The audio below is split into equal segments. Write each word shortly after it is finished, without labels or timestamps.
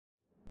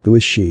Who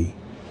is she?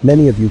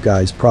 Many of you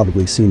guys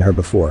probably seen her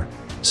before.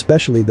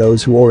 Especially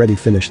those who already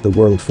finished the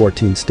World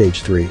 14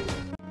 Stage 3.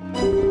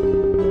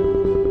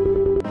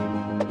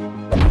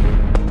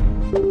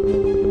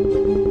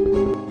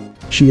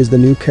 She is the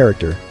new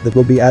character that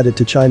will be added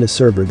to China's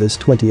server this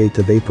 28th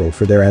of April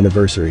for their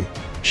anniversary.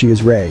 She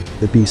is Rei,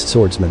 the Beast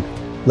Swordsman.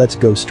 Let's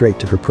go straight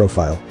to her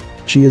profile.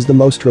 She is the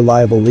most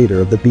reliable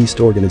leader of the Beast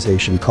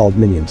organization called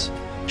Minions.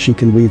 She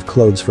can weave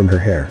clothes from her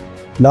hair.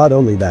 Not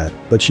only that,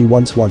 but she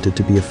once wanted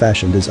to be a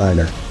fashion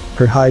designer.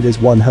 Her height is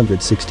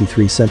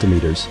 163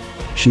 centimeters.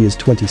 She is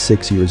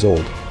 26 years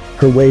old.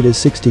 Her weight is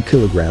 60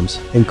 kilograms,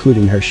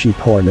 including her sheep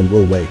horn and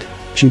wool weight.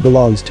 She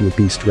belongs to a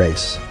beast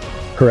race.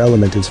 Her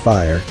element is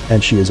fire,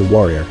 and she is a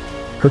warrior.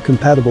 Her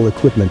compatible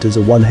equipment is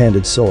a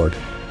one-handed sword,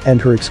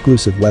 and her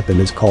exclusive weapon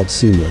is called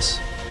Seamless.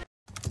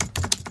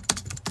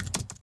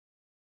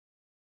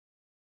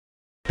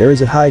 There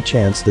is a high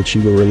chance that she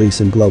will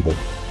release in global.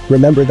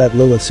 Remember that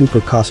Lilith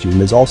Super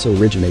costume is also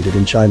originated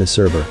in China's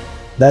server.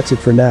 That's it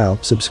for now,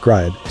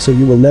 subscribe so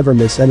you will never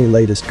miss any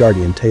latest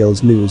Guardian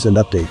Tales news and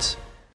updates.